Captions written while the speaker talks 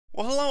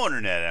Well, hello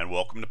Internet, and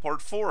welcome to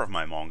part 4 of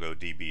my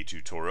MongoDB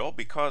tutorial.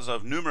 Because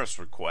of numerous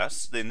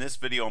requests, in this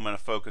video I'm going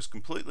to focus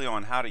completely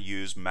on how to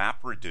use Map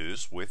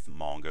Reduce with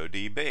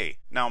MongoDB.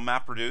 Now,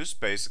 Map Reduce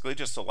basically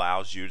just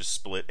allows you to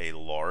split a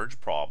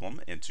large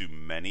problem into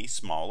many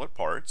smaller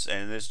parts,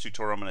 and in this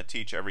tutorial I'm going to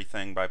teach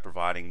everything by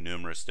providing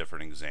numerous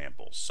different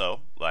examples. So,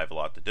 I have a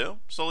lot to do,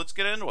 so let's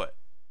get into it.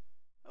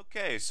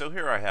 Okay, so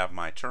here I have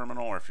my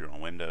terminal, or if you're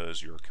on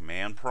Windows, your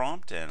command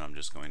prompt, and I'm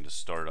just going to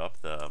start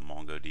up the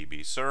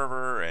MongoDB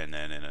server, and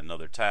then in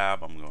another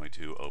tab I'm going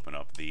to open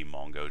up the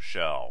Mongo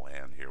shell,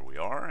 and here we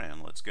are,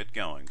 and let's get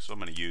going. So I'm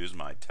going to use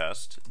my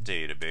test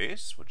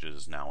database, which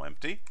is now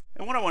empty.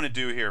 And what I want to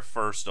do here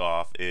first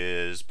off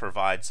is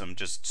provide some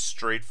just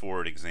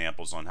straightforward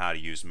examples on how to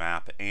use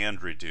map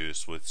and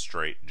reduce with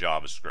straight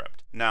JavaScript.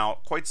 Now,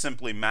 quite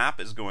simply,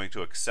 map is going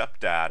to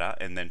accept data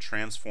and then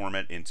transform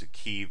it into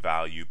key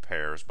value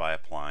pairs by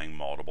applying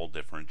multiple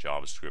different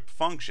JavaScript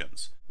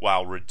functions,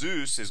 while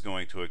reduce is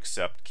going to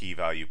accept key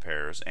value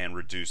pairs and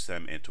reduce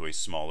them into a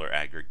smaller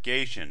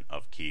aggregation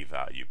of key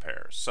value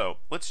pairs. So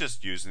let's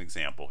just use an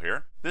example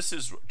here. This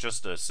is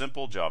just a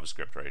simple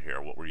JavaScript right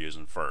here, what we're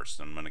using first.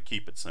 And I'm going to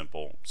keep it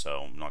simple,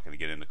 so I'm not going to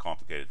get into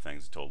complicated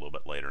things until a little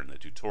bit later in the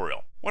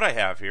tutorial. What I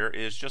have here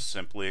is just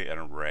simply an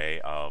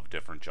array of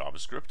different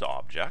JavaScript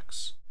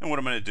objects. And what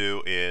I'm going to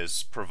do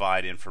is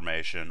provide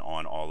information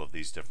on all of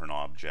these different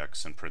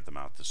objects and print them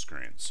out the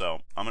screen.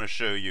 So I'm going to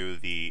show you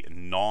the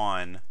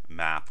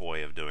non-map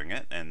way of doing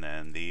it and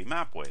then the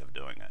map way of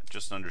doing it.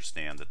 Just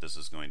understand that this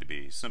is going to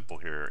be simple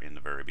here in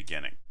the very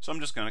beginning. So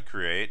I'm just going to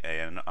create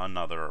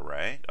another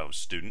array of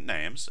student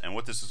names, and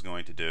what this is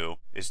going to do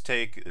is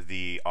take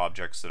the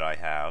objects that I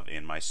have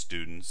in my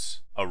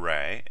students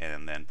array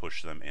and then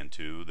push them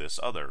into this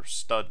other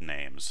stud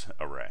names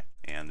array.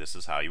 And this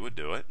is how you would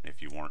do it if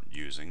you weren't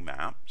using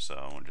map.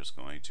 So I'm just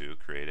going to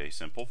create a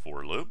simple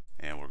for loop,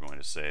 and we're going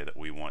to say that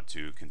we want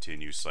to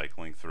continue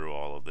cycling through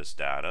all of this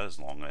data as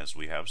long as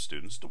we have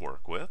students to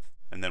work with.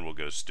 And then we'll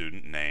go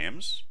student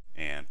names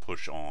and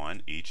push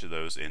on each of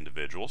those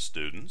individual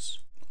students,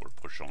 or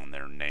push on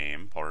their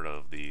name part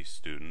of the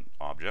student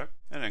object,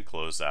 and then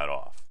close that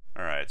off.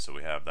 Alright, so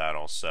we have that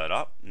all set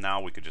up.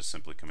 Now we could just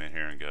simply come in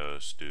here and go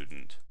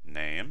student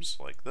names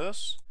like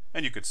this,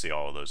 and you could see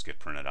all of those get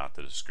printed out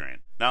to the screen.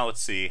 Now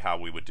let's see how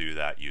we would do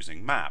that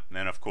using map.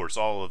 And of course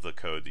all of the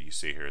code that you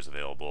see here is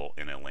available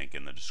in a link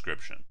in the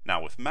description.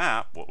 Now with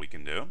map, what we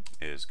can do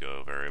is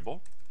go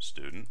variable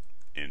student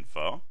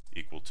info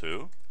equal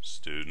to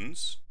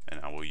students, and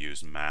I will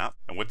use map.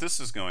 And what this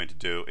is going to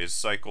do is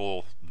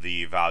cycle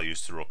the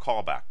values through a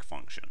callback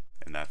function.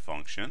 And that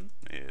function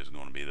is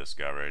going to be this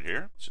guy right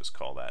here. Let's just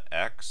call that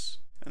X.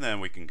 And then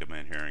we can come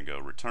in here and go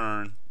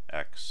return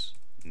X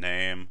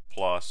name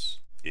plus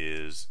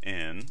is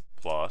in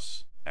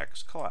plus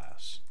X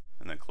class.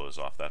 And then close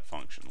off that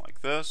function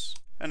like this.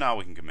 And now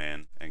we can come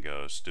in and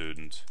go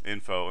student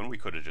info, and we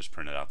could have just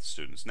printed out the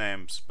students'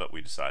 names, but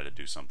we decided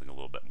to do something a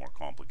little bit more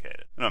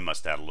complicated. And I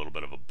must add a little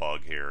bit of a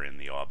bug here in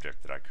the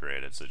object that I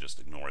created, so just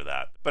ignore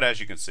that. But as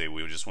you can see,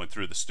 we just went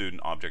through the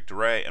student object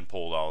array and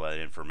pulled all that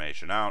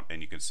information out,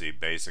 and you can see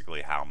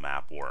basically how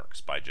map works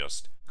by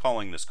just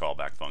calling this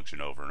callback function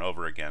over and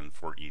over again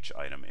for each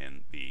item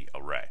in the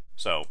array.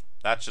 So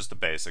that's just the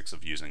basics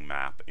of using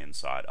map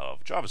inside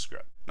of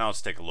JavaScript. Now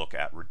let's take a look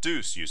at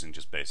reduce using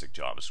just basic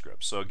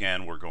JavaScript. So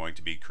again, we're going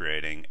to be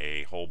creating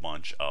a whole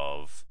bunch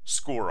of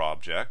score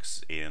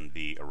objects in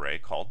the array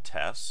called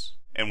tests.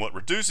 And what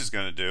reduce is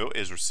going to do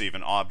is receive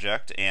an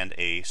object and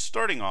a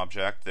starting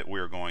object that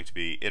we're going to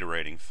be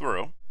iterating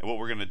through. And what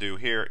we're going to do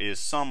here is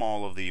sum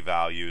all of the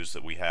values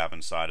that we have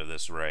inside of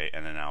this array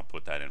and then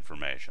output that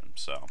information.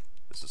 So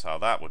this is how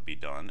that would be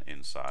done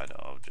inside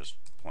of just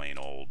plain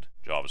old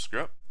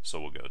JavaScript. So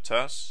we'll go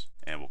tests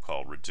and we'll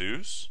call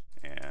reduce,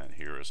 and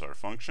here is our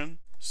function.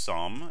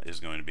 Sum is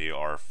going to be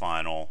our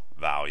final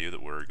value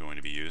that we're going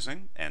to be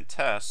using, and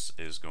tests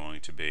is going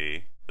to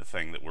be the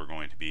thing that we're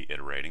going to be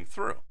iterating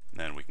through. And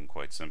then we can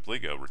quite simply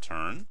go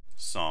return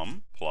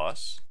sum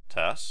plus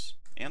tests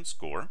and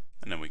score,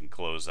 and then we can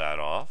close that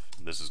off.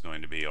 This is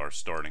going to be our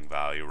starting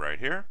value right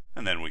here,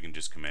 and then we can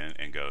just come in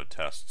and go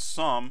test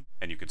sum,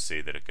 and you can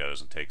see that it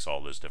goes and takes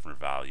all those different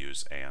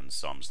values and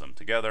sums them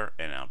together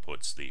and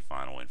outputs the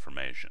final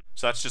information.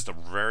 So that's just a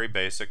very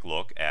basic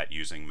look at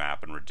using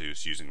map and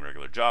reduce using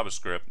regular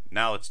JavaScript.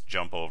 Now let's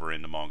jump over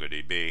into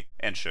MongoDB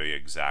and show you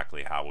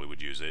exactly how we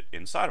would use it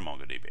inside of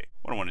MongoDB.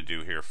 What I want to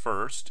do here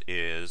first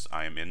is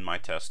I am in my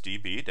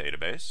testDB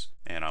database,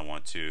 and I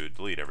want to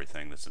delete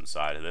everything that's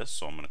inside of this,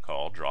 so I'm going to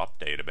call drop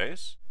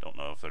database. Don't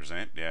know if there's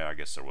any, yeah, I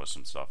guess there was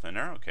some stuff in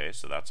there. Okay,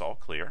 so that's all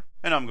clear.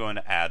 And I'm going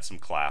to add some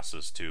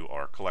classes to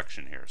our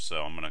collection here.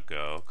 So I'm going to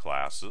go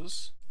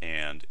classes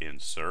and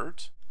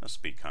insert. This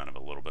will be kind of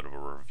a little bit of a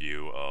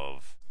review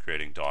of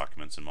creating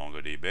documents in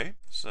MongoDB.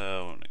 So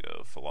I'm going to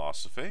go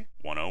philosophy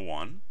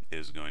 101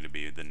 is going to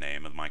be the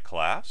name of my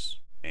class,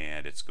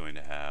 and it's going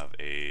to have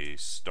a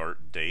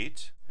start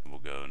date, and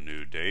we'll go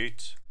new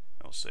date.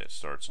 I'll say it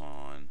starts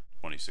on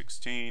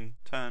 2016-10.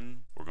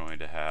 We're going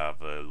to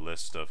have a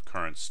list of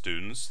current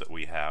students that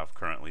we have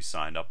currently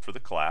signed up for the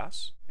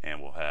class,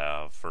 and we'll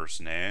have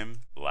first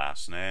name,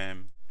 last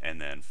name, and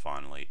then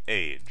finally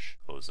age.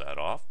 Close that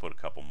off, put a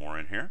couple more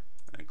in here,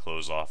 and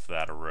close off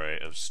that array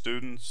of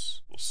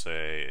students. We'll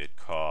say it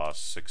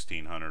costs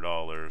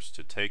 $1,600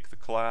 to take the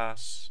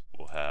class.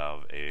 We'll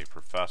have a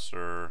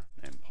professor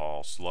named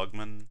Paul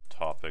Slugman.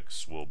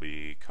 Topics we'll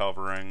be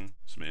covering,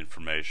 some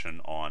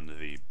information on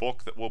the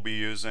book that we'll be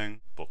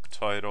using, book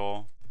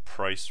title, the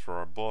price for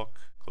our book.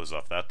 Close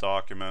off that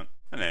document,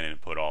 and then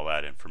input all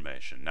that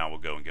information. Now we'll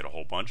go and get a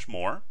whole bunch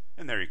more.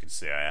 And there you can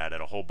see I added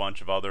a whole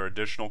bunch of other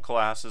additional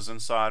classes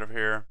inside of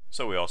here.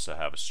 So we also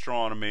have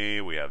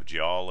astronomy, we have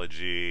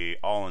geology,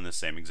 all in the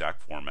same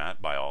exact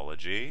format,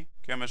 biology,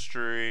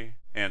 chemistry,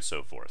 and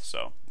so forth.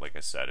 So like I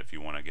said, if you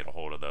want to get a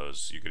hold of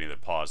those, you can either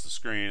pause the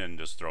screen and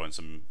just throw in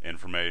some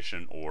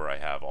information, or I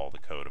have all the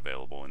code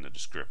available in the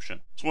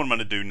description. So what I'm going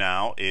to do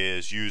now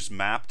is use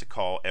map to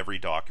call every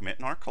document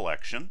in our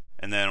collection,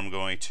 and then I'm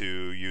going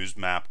to use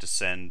map to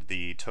send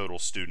the total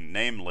student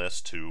name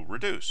list to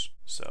Reduce.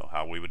 So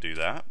how we would do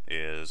that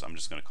is I'm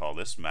just going to call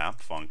this map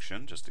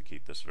function just to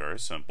keep this very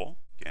simple.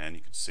 Again,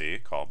 you can see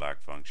callback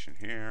function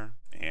here,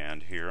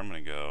 and here I'm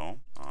going to go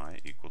I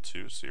equal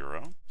to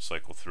 0.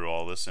 Cycle through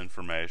all this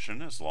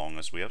information as long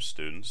as we have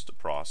students to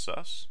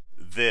process.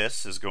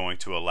 This is going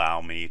to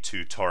allow me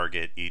to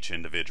target each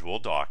individual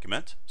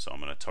document. So I'm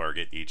going to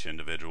target each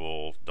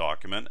individual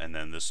document and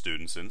then the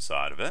students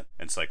inside of it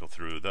and cycle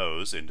through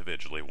those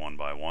individually one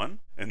by one.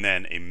 And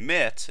then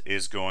emit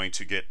is going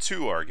to get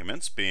two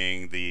arguments,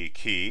 being the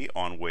key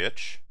on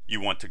which you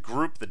want to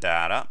group the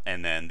data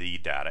and then the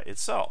data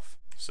itself.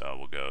 So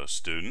we'll go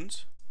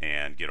student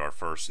and get our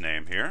first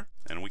name here,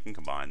 and we can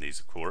combine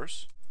these of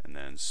course, and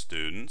then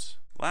student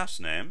last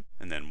name,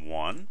 and then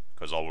 1,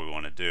 because all we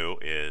want to do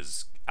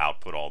is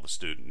output all the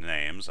student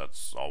names.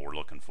 That's all we're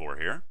looking for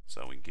here,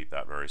 so we can keep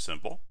that very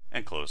simple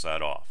and close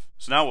that off.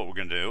 So now what we're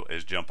going to do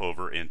is jump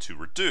over into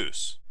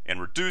Reduce,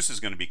 and Reduce is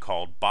going to be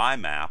called by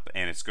map,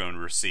 and it's going to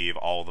receive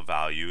all the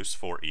values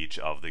for each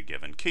of the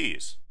given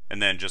keys.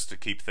 And then just to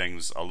keep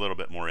things a little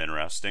bit more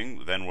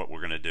interesting, then what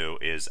we're going to do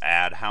is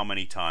add how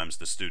many times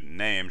the student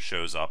name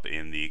shows up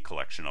in the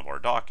collection of our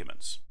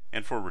documents.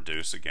 And for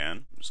Reduce,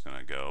 again, I'm just going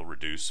to go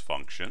Reduce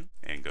function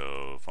and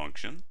go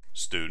function.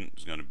 Student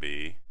is going to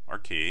be our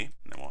key,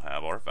 and then we'll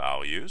have our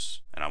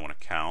values. And I want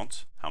to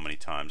count how many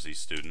times these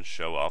students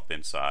show up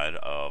inside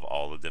of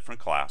all the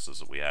different classes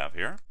that we have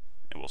here.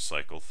 And we'll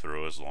cycle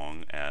through as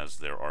long as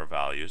there are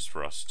values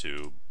for us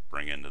to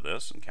bring into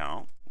this and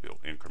count. We'll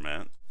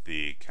increment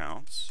the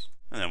counts,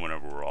 and then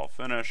whenever we're all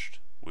finished,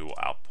 we will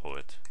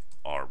output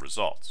our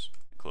results.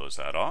 Close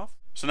that off.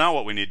 So now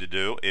what we need to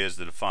do is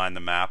to define the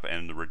map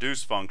and the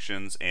reduce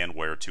functions and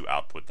where to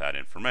output that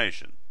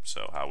information.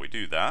 So how we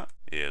do that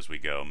is we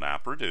go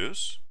map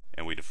reduce,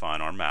 and we define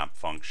our map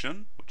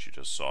function, which you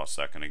just saw a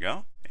second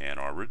ago,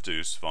 and our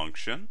reduce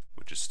function,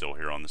 which is still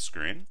here on the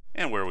screen,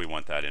 and where we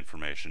want that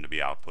information to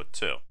be output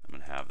to. I'm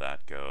going to have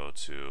that go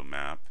to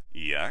map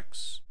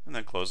ex, and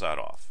then close that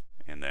off.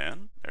 And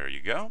then there you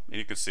go, and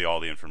you can see all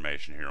the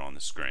information here on the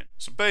screen.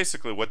 So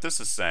basically what this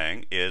is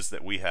saying is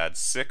that we had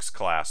 6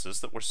 classes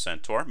that were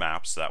sent to our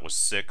maps. So that was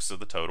 6 of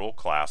the total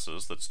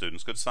classes that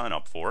students could sign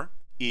up for.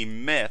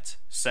 Emit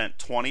sent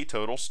 20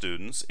 total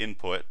students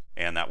input,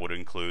 and that would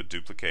include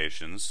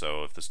duplications.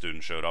 So if the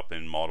student showed up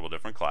in multiple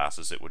different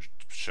classes, it would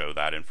show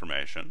that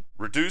information.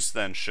 Reduce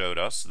then showed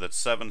us that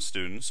 7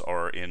 students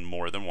are in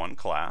more than one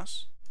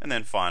class. And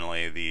then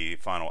finally, the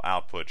final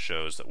output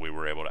shows that we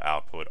were able to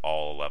output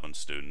all 11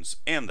 students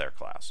and their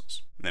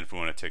classes. And then if we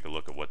want to take a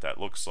look at what that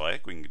looks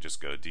like, we can just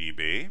go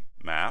db,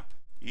 map,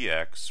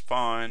 ex,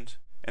 find,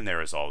 and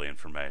there is all the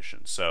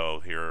information.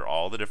 So here are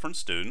all the different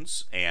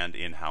students and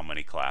in how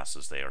many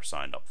classes they are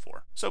signed up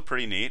for. So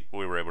pretty neat.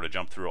 We were able to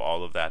jump through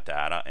all of that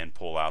data and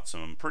pull out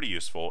some pretty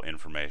useful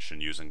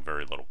information using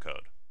very little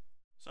code.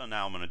 So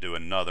now I'm going to do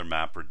another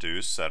map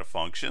reduce set of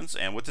functions,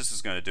 and what this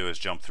is going to do is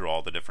jump through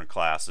all the different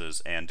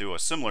classes and do a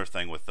similar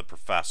thing with the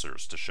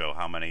professors to show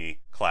how many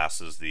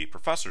classes the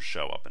professors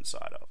show up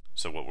inside of.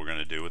 So what we're going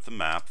to do with the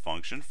map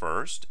function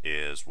first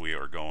is we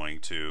are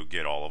going to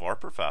get all of our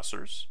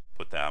professors,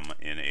 put them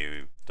in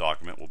a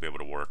document we'll be able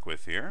to work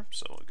with here.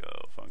 So we'll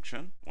go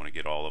function, want to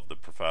get all of the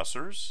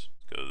professors,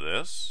 go to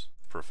this,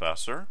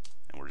 professor,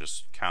 and we're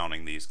just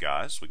counting these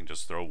guys. We can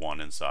just throw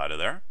 1 inside of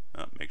there,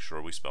 make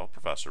sure we spell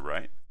professor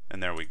right.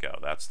 And there we go,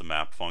 that's the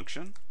map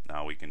function.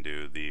 Now we can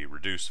do the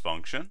reduce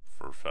function,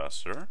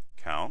 professor,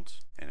 count,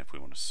 and if we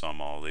want to sum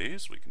all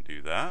these, we can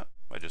do that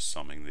by just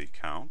summing the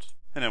count.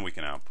 And then we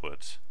can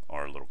output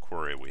our little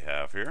query we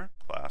have here,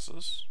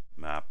 classes,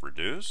 map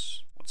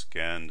reduce. Once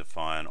again,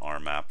 define our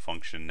map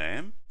function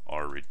name,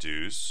 our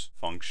reduce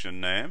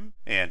function name,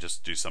 and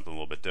just do something a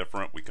little bit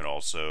different. We can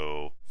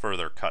also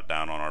further cut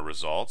down on our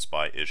results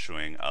by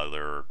issuing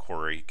other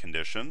query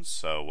conditions.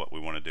 So what we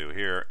want to do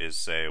here is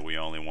say we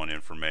only want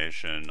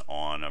information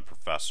on a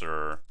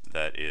professor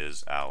that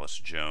is Alice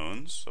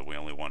Jones, so we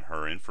only want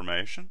her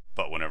information.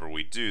 But whenever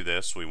we do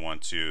this, we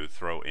want to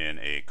throw in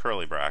a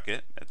curly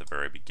bracket at the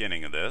very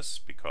beginning of this,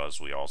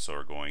 because we also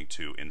are going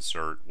to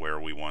insert where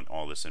we want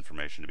all this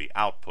information to be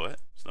output.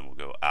 So then we'll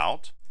go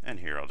out, and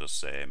here I'll just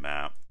say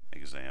map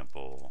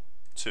example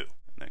 2, and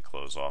then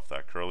close off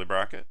that curly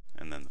bracket,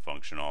 and then the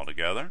function all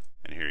together.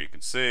 And here you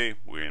can see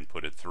we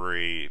inputted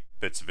 3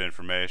 bits of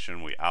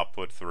information, we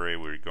output 3,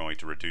 we're going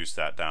to reduce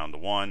that down to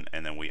 1,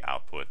 and then we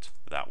output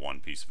that 1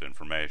 piece of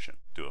information.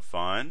 Do a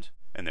find,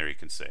 and there you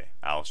can see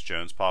Alice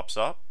Jones pops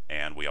up,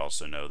 and we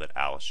also know that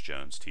Alice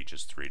Jones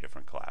teaches 3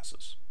 different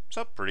classes.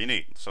 So pretty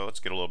neat. So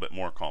let's get a little bit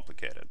more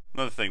complicated.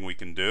 Another thing we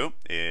can do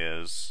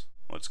is,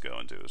 let's go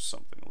and do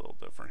something a little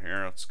different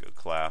here. Let's go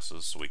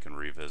classes so we can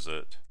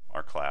revisit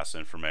our class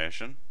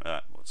information.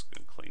 Let's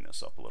go clean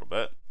this up a little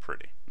bit.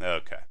 Pretty.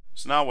 Okay.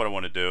 So now what I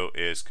want to do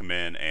is come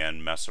in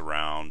and mess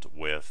around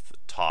with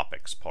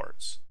topics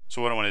parts.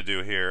 So what I want to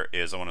do here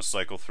is I want to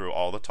cycle through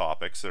all the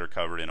topics that are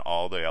covered in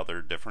all the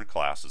other different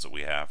classes that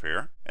we have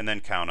here, and then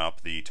count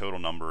up the total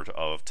number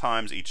of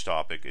times each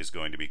topic is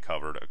going to be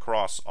covered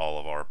across all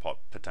of our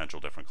potential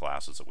different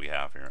classes that we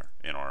have here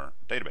in our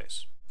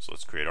database. So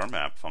let's create our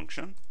map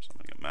function. So I'm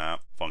going to get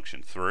map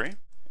function 3,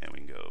 and we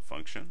can go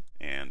function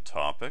and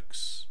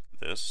topics,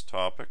 this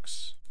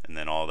topics, and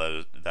then all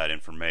that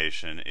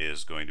information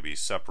is going to be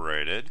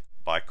separated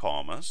by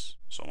commas.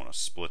 So I want to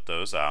split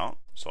those out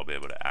so I'll be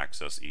able to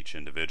access each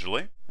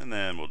individually, and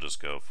then we'll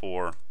just go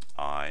for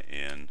I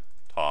in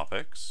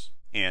topics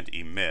and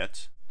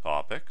emit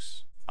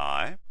topics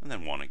I, and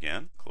then 1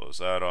 again, close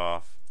that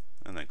off,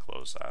 and then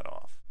close that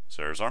off.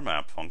 So there's our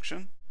map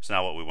function. So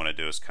now what we want to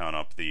do is count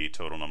up the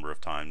total number of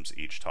times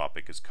each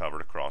topic is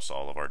covered across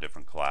all of our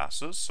different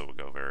classes. So we'll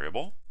go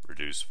variable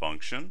reduce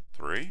function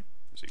 3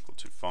 is equal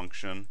to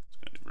function. It's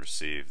going to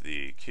receive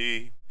the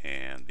key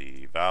and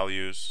the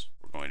values.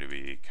 We're going to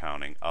be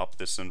counting up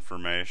this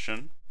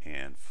information,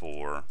 and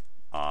for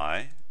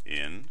I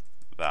in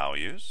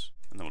values,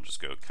 and then we'll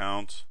just go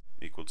count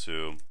equal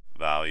to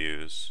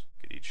values,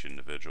 get each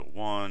individual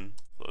 1,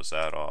 close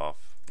that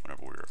off.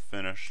 Whenever we are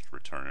finished,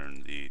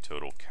 return the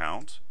total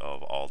count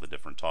of all the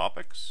different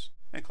topics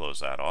and close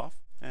that off.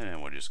 And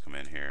then we'll just come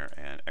in here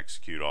and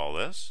execute all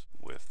this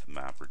with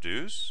map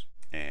reduce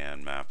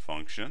and map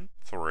function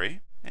 3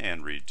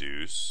 and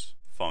reduce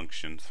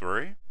function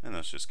 3. And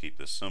let's just keep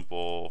this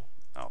simple.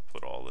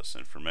 Output all this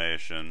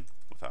information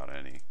without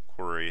any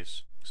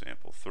queries.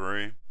 Example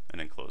 3, and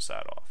then close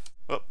that off.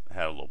 Oh, I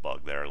had a little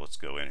bug there. Let's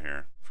go in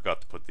here.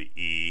 Forgot to put the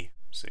E.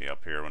 See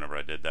up here, whenever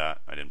I did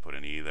that, I didn't put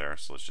an E there,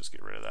 so let's just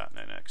get rid of that and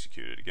then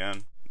execute it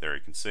again. There you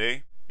can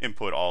see,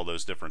 input all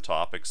those different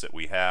topics that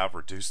we have,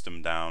 reduce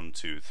them down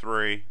to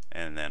 3,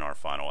 and then our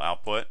final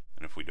output.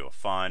 And if we do a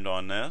find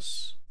on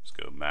this, let's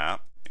go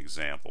map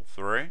example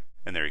 3,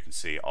 and there you can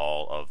see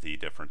all of the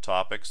different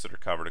topics that are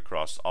covered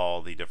across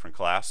all the different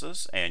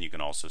classes. And you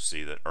can also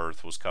see that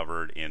Earth was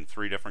covered in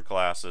 3 different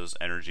classes,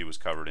 energy was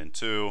covered in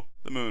 2,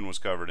 the moon was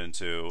covered in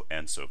 2,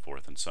 and so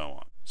forth and so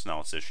on. So now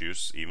let's issue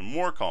even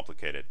more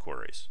complicated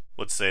queries.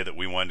 Let's say that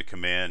we wanted to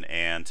come in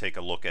and take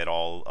a look at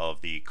all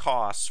of the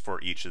costs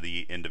for each of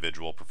the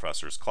individual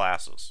professors'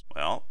 classes.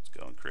 Well, let's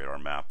go and create our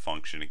map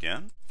function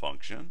again.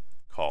 Function,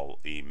 call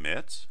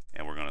emit,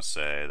 and we're going to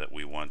say that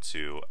we want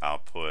to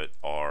output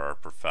our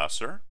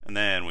professor, and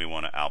then we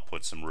want to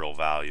output some real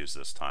values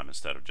this time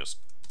instead of just,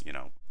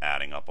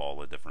 adding up all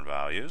the different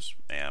values.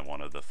 And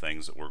one of the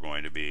things that we're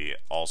going to be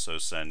also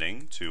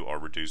sending to our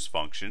reduce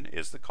function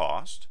is the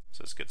cost.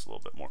 So this gets a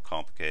little bit more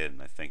complicated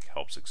and I think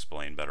helps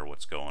explain better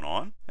what's going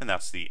on. And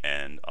that's the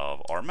end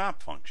of our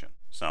map function.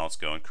 So now let's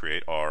go and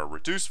create our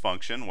reduce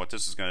function. What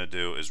this is going to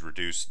do is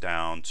reduce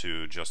down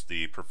to just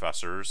the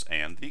professors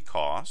and the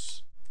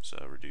costs.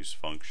 So reduce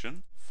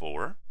function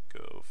 4,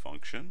 go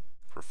function,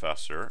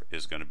 professor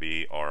is going to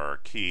be our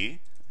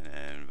key,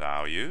 and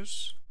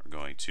values are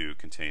going to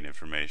contain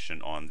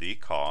information on the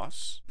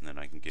costs. And then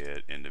I can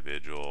get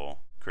individual,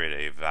 create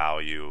a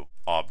value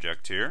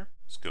object here.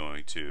 It's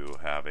going to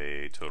have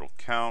a total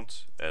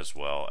count as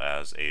well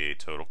as a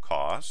total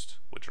cost,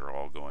 which are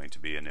all going to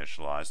be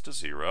initialized to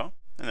 0.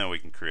 And then we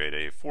can create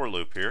a for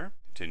loop here,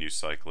 continue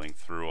cycling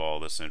through all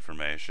this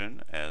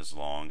information as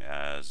long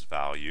as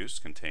values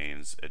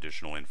contains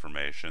additional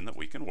information that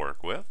we can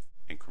work with.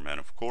 Increment,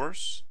 of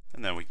course,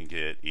 and then we can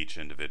get each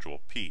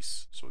individual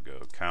piece. So we'll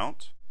go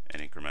count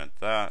and increment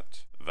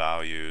that,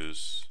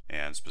 values,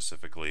 and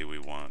specifically we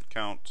want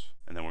count.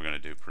 And then we're going to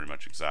do pretty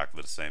much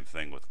exactly the same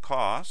thing with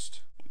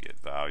cost. We'll get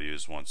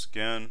values once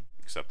again,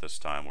 except this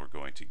time we're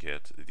going to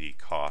get the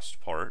cost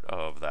part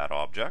of that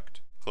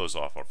object. Close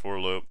off our for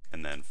loop,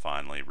 and then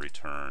finally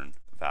return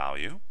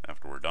value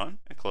after we're done,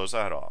 and close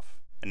that off.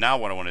 And now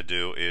what I want to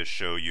do is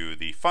show you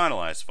the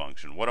finalize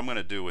function. What I'm going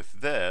to do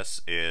with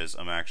this is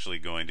I'm actually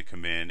going to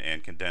come in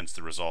and condense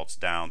the results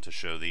down to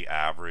show the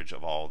average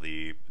of all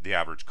the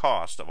average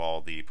cost of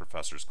all the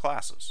professor's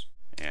classes.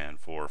 And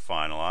for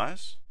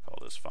finalize, call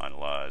this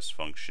finalize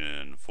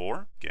function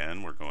 4.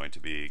 Again, we're going to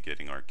be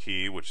getting our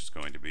key, which is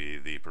going to be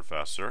the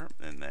professor,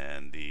 and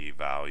then the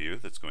value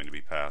that's going to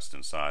be passed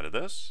inside of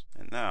this.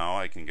 And now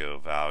I can go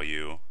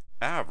value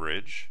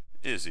average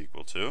is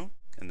equal to,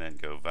 and then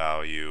go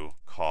value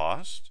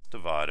cost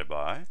divided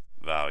by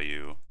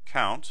value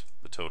count,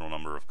 the total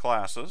number of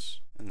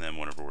classes, and then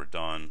whenever we're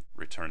done,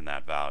 return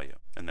that value.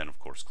 And then of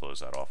course close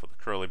that off with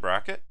a curly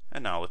bracket.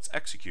 And now let's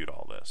execute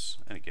all this.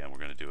 And again, we're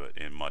going to do it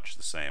in much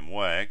the same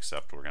way,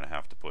 except we're going to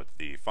have to put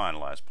the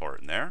finalize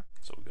part in there.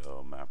 So we'll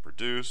go map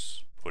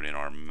reduce, put in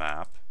our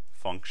map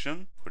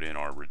function, put in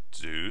our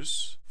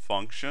reduce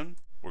function.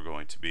 We're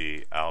going to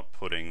be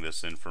outputting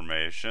this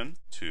information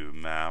to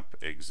map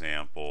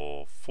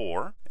example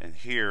 4. And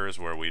here is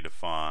where we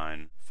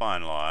define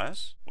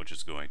finalize, which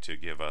is going to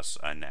give us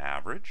an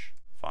average.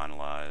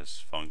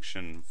 Finalize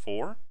function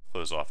 4.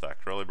 Close off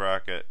that curly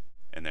bracket,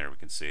 and there we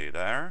can see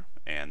there.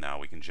 And now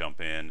we can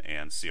jump in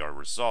and see our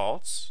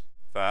results.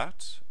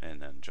 That,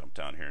 and then jump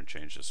down here and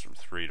change this from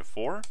 3 to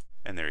 4.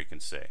 And there you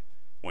can see.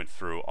 Went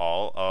through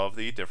all of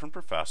the different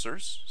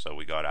professors. So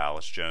we got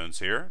Alice Jones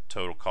here,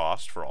 total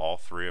cost for all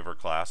 3 of her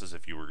classes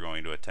if you were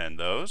going to attend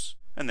those.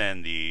 And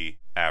then the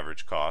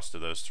average cost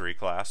of those 3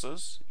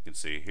 classes. You can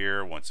see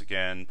here, once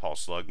again, Paul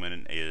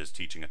Slugman is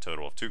teaching a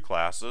total of 2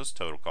 classes,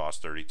 total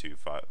cost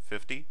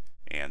 $32.50,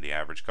 and the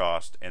average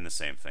cost, and the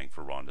same thing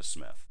for Rhonda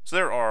Smith. So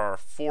there are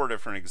 4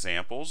 different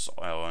examples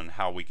on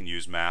how we can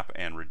use map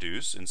and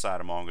reduce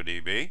inside of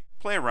MongoDB.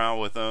 Play around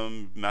with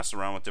them, mess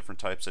around with different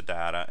types of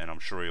data, and I'm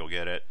sure you'll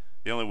get it.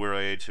 The only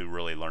way to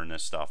really learn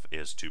this stuff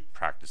is to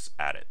practice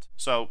at it.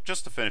 So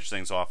just to finish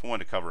things off, I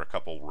wanted to cover a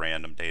couple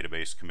random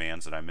database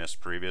commands that I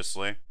missed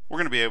previously. We're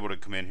going to be able to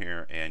come in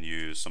here and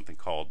use something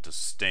called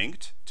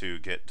distinct to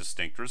get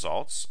distinct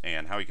results.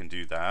 And how we can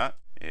do that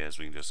is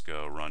we can just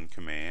go run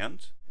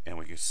command, and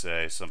we can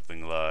say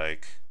something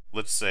like,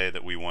 let's say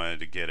that we wanted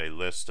to get a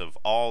list of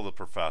all the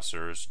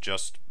professors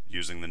just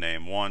using the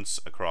name once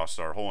across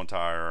our whole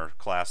entire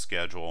class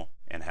schedule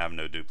and have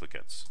no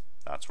duplicates.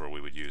 That's where we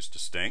would use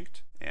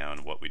distinct.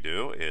 And what we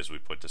do is we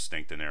put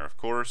distinct in there, of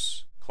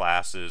course.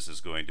 Classes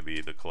is going to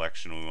be the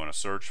collection we want to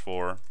search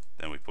for.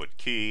 Then we put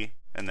key,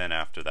 and then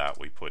after that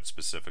we put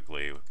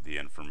specifically the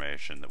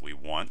information that we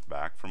want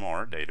back from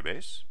our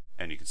database.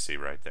 And you can see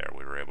right there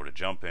we were able to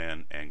jump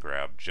in and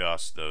grab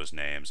just those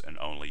names and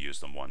only use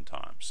them one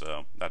time.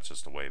 So that's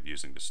just a way of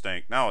using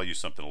distinct. Now I'll use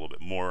something a little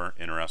bit more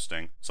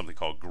interesting, something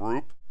called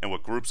group. And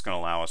what group's going to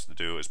allow us to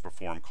do is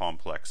perform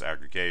complex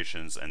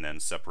aggregations and then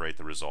separate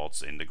the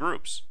results into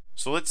groups.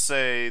 So let's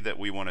say that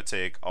we want to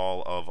take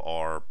all of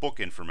our book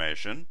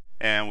information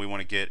and we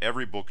want to get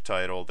every book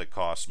title that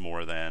costs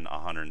more than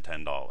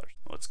 $110.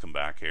 Let's come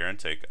back here and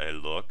take a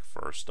look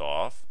first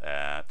off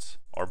at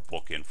our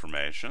book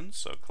information,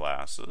 so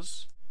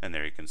classes, and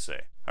there you can see.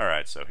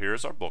 Alright, so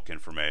here's our book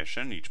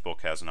information. Each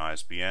book has an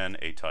ISBN,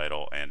 a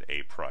title, and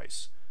a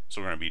price. So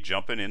we're going to be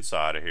jumping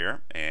inside of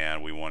here,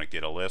 and we want to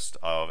get a list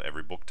of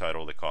every book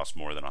title that costs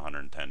more than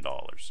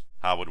 $110.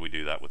 How would we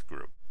do that with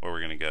group? Well, we're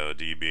going to go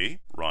db,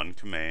 run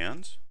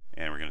command,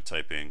 and we're going to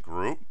type in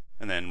group.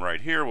 And then right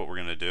here, what we're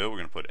going to do, we're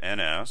going to put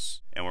ns,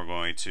 and we're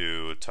going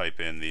to type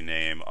in the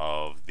name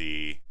of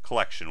the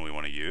collection we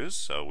want to use.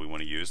 So we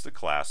want to use the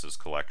classes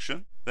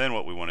collection. Then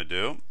what we want to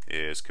do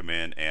is come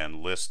in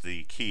and list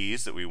the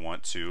keys that we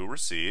want to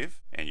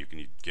receive, and you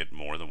can get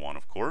more than one,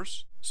 of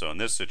course. So in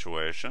this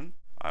situation,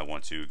 I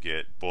want to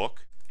get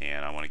book,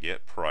 and I want to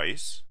get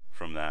price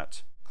from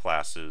that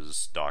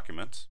classes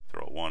document.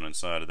 Throw a 1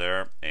 inside of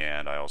there,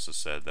 and I also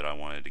said that I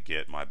wanted to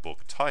get my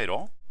book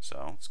title.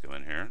 So let's go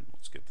in here,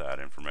 let's get that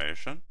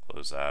information,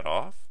 close that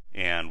off.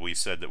 And we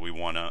said that we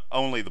want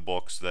only the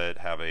books that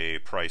have a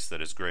price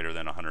that is greater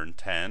than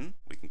 110.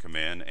 We can come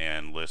in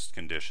and list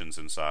conditions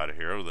inside of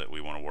here that we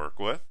want to work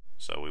with.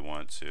 So we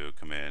want to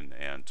come in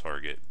and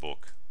target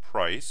book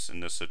price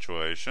in this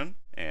situation.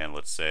 And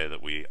let's say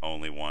that we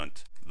only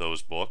want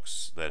those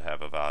books that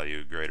have a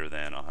value greater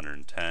than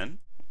 110.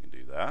 We can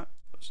do that.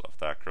 Close off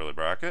that curly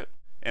bracket.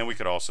 And we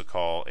could also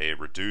call a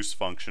reduce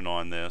function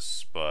on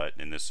this, but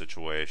in this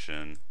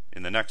situation,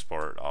 in the next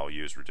part, I'll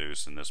use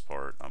reduce. In this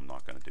part, I'm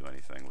not going to do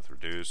anything with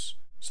reduce.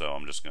 So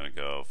I'm just going to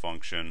go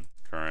function,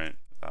 current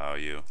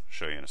value,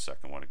 show you in a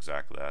second what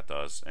exactly that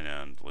does.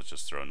 And let's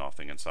just throw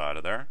nothing inside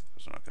of there,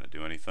 because we're not going to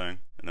do anything.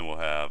 And then we'll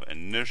have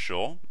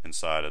initial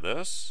inside of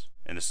this.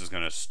 And this is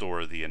going to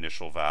store the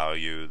initial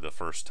value the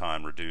first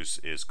time reduce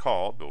is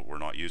called, but we're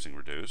not using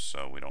reduce,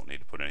 so we don't need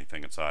to put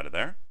anything inside of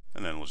there.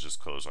 And then let's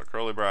just close our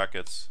curly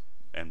brackets.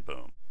 And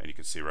boom. And you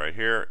can see right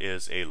here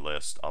is a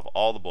list of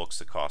all the books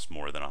that cost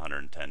more than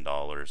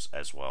 $110,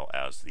 as well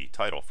as the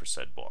title for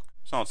said book.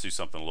 So let's do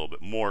something a little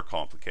bit more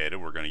complicated.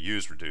 We're going to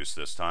use reduce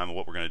this time, and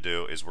what we're going to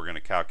do is we're going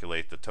to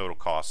calculate the total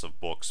cost of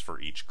books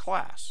for each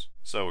class.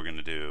 So we're going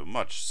to do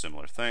much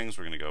similar things.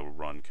 We're going to go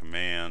run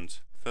command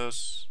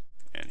this,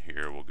 and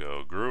here we'll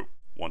go group.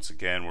 Once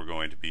again, we're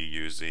going to be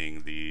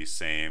using the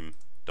same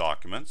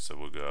document, so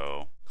we'll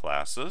go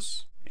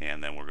classes.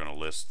 And then we're going to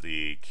list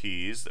the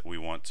keys that we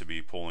want to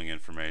be pulling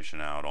information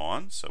out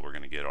on. So we're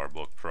going to get our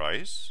book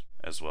price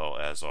as well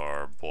as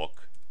our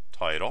book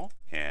title.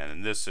 And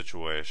in this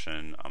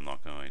situation, I'm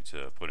not going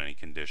to put any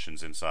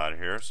conditions inside of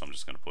here, so I'm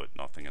just going to put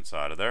nothing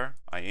inside of there.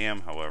 I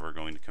am, however,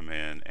 going to come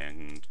in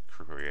and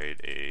create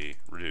a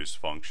reduce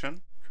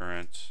function,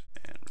 current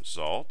and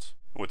result.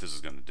 What this is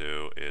going to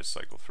do is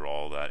cycle through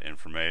all that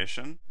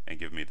information and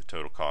give me the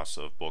total cost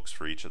of books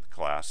for each of the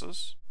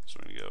classes. So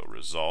we're going to go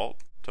result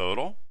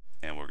total,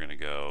 and we're going to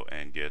go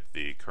and get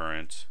the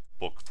current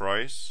book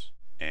price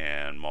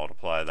and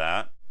multiply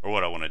that. Or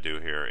what I want to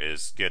do here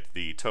is get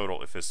the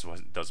total, if this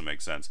doesn't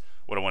make sense,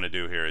 what I want to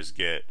do here is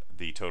get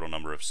the total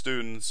number of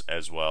students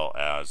as well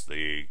as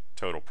the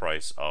total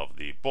price of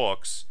the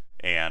books,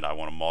 and I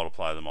want to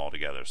multiply them all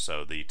together.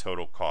 So the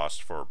total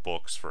cost for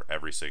books for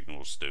every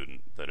single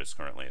student that is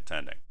currently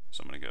attending.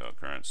 So I'm going to go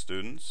current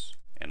students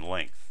and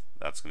length.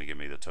 That's going to give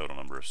me the total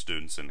number of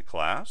students in the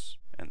class,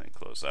 and then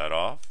close that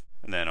off.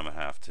 And then I'm going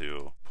to have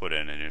to put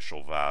an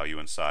initial value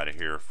inside of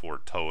here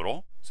for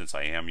total, since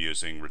I am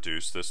using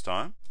reduce this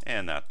time.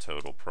 And that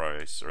total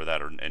price, or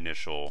that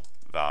initial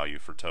value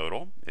for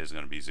total, is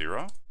going to be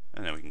 0.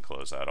 And then we can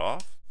close that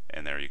off.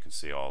 And there you can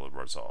see all the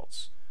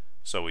results.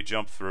 So we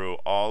jump through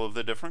all of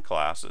the different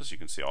classes. You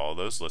can see all of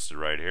those listed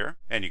right here.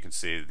 And you can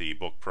see the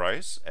book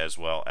price as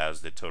well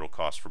as the total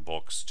cost for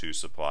books to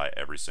supply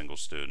every single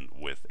student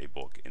with a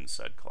book in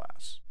said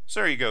class.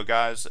 So there you go,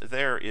 guys.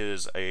 There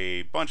is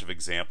a bunch of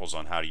examples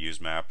on how to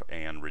use map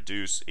and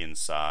reduce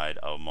inside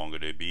of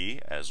MongoDB,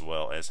 as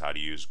well as how to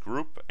use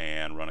group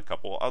and run a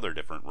couple other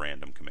different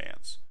random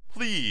commands.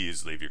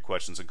 Please leave your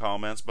questions and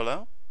comments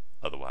below.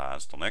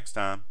 Otherwise, till next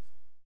time.